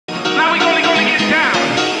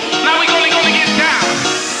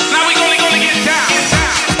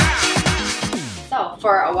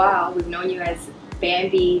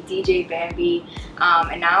Bambi, DJ Bambi,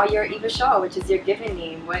 and now you're Eva Shaw, which is your given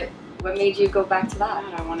name. What made you go back to that?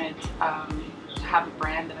 I wanted to have a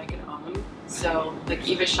brand that I could own. So like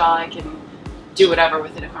Eva Shaw, I can do whatever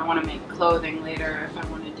with it. If I want to make clothing later, if I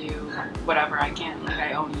want to do whatever, I can. Like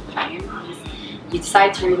I own the name. You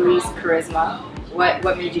decided to release Charisma.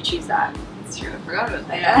 What made you choose that? It's true, I forgot about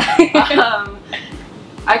that.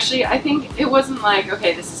 Actually, I think it wasn't like,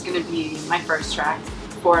 okay, this is going to be my first track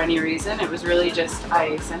for any reason. It was really just,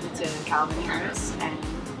 I sent it to Calvin Harris and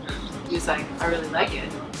he was like, I really like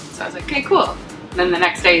it. So I was like, okay, cool. And then the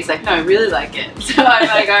next day he's like, no, I really like it. So I'm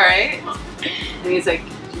like, all right. And he's like,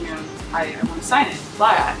 you know, I want to sign it,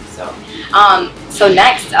 fly on. So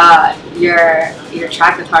next, your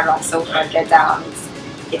track with Hard Rock Sofa, Get Down.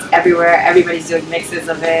 It's everywhere. Everybody's doing mixes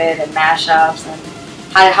of it and mashups. And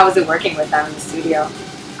how is it working with them in the studio?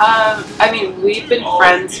 I mean, we've been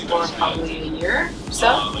friends for probably a year or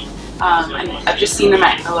so, and I've just seen them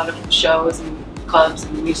at a lot of shows and clubs,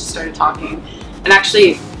 and we just started talking. And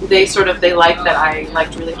actually, they liked that I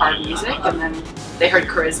liked really hard music, and then they heard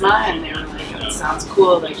Charisma, and they were like, "It sounds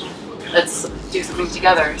cool. Like, let's do something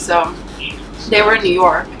together." So they were in New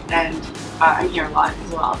York, and I'm here a lot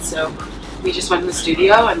as well. So we just went in the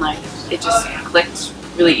studio, and like it just clicked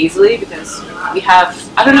really easily because we have,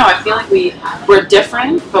 I don't know, I feel like we're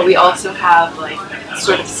different, but we also have like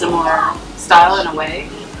sort of similar style in a way.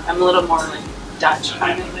 I'm a little more like Dutch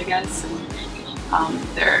kind of, I guess, and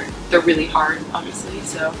they're really hard, obviously.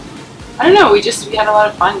 So I don't know, we had a lot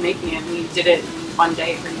of fun making it. We did it in one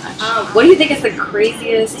day pretty much. What do you think is the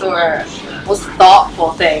craziest or most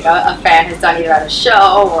thoughtful thing a fan has done either at a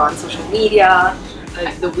show or on social media?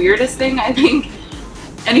 The weirdest thing I think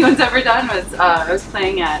anyone's ever done was I was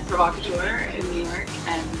playing at Provocateur in New York,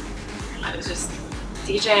 and I was just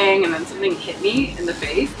DJing, and then something hit me in the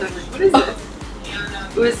face. I was like, what is this?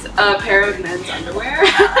 It was a pair of men's underwear.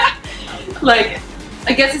 Like,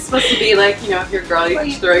 I guess it's supposed to be like, you know, if you're a girl, you can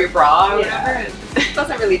just throw your bra or whatever. It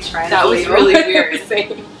doesn't really translate. That was really weird.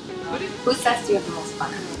 Whose sets do you have the most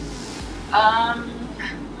fun at?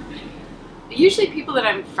 Usually people that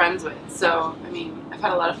I'm friends with. So, I mean, I've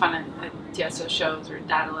had a lot of fun at Tiesto shows or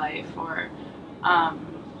Data Life or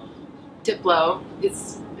Diplo.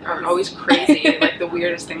 Are always crazy, like the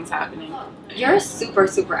weirdest things happening. You're super,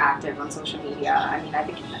 super active on social media. I mean, I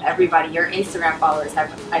think your Instagram followers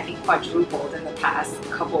have, I think, quadrupled in the past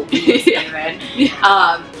couple weeks even.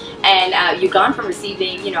 And you've gone from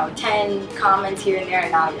receiving, you know, 10 comments here and there,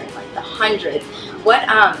 and now you're in like the hundreds. What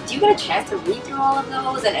do you get a chance to read through all of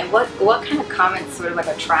those, and what kind of comments sort of like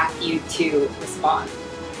attract you to respond?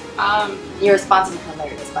 Your responses are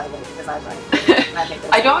hilarious, by the way, because I've read it.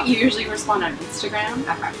 I don't usually respond on Instagram.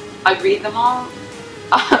 Okay. I read them all.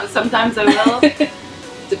 Sometimes I will,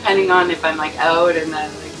 depending on if I'm like out and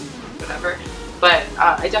then like whatever. But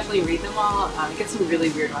I definitely read them all. I get some really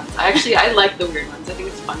weird ones. I like the weird ones. I think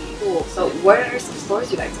it's funny. Cool. So what are some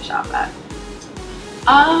stores you like to shop at?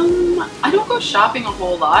 I don't go shopping a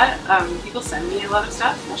whole lot. People send me a lot of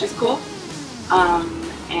stuff, which is cool.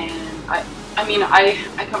 And I mean,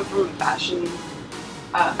 I come from a fashion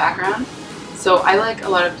background, so I like a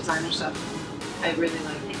lot of designer stuff. I really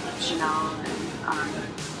like Chanel and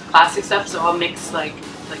classic stuff, so I'll mix like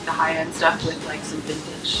the high-end stuff with like some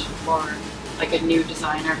vintage or like a new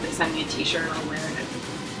designer. If they send me a t-shirt, I'll wear it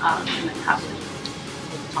and then have like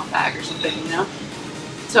a top bag or something, you know?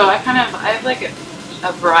 So I have like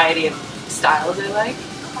a variety of styles I like,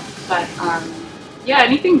 but yeah,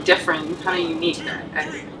 anything different, kind of unique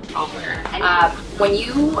I'll wear. When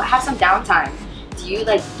you have some downtime, do you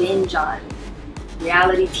like binge on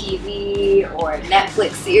reality TV or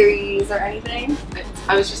Netflix series or anything?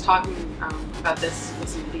 I was just talking about this with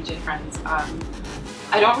some DJ friends.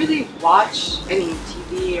 I don't really watch any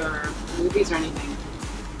TV or movies or anything.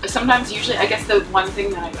 Sometimes, usually, I guess the one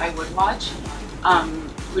thing that I would watch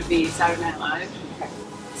would be Saturday Night Live. Okay.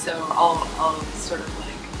 So I'll sort of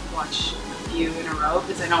like watch a few in a row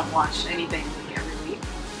because I don't watch anything like every week.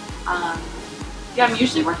 Yeah, I'm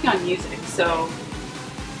usually working on music, so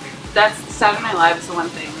that's Saturday Night Live is the one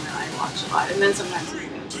thing that I watch a lot, and then sometimes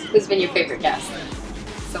movies. Who's been your favorite guest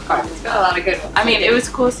so far? There's been a lot of good ones. I mean, it was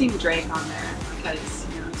cool seeing Drake on there because,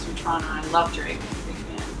 you know, he's from Toronto. I love Drake. I'm a big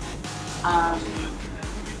fan.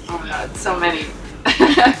 Oh my God, so many.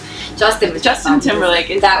 Justin Timberlake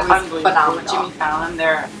is unbelievable. Phenomenal. Jimmy Fallon,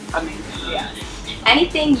 they're amazing. Yeah.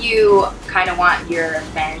 Anything you kind of want your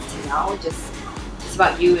fans to know, just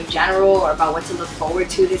about you in general, or about what to look forward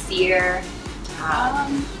to this year? I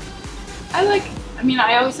mean,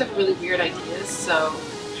 I always have really weird ideas, so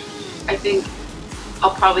I think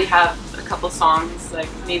I'll probably have a couple songs, like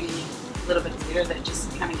maybe a little bit later, that just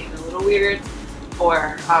kind of get a little weird.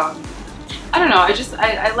 or I don't know.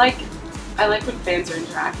 I like when fans are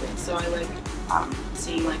interactive. So I like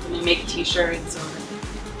seeing like when they make T-shirts or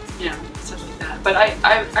stuff like that. But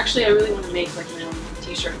I really want to make like my own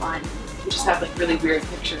T-shirt line and just have like really weird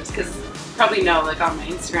pictures, because you probably know like on my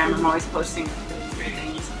Instagram I'm always posting like really weird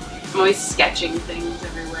things. I'm always sketching things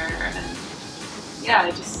everywhere, and yeah,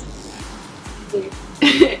 I just. Good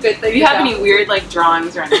If you have any weird like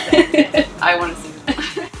drawings or anything, I want to see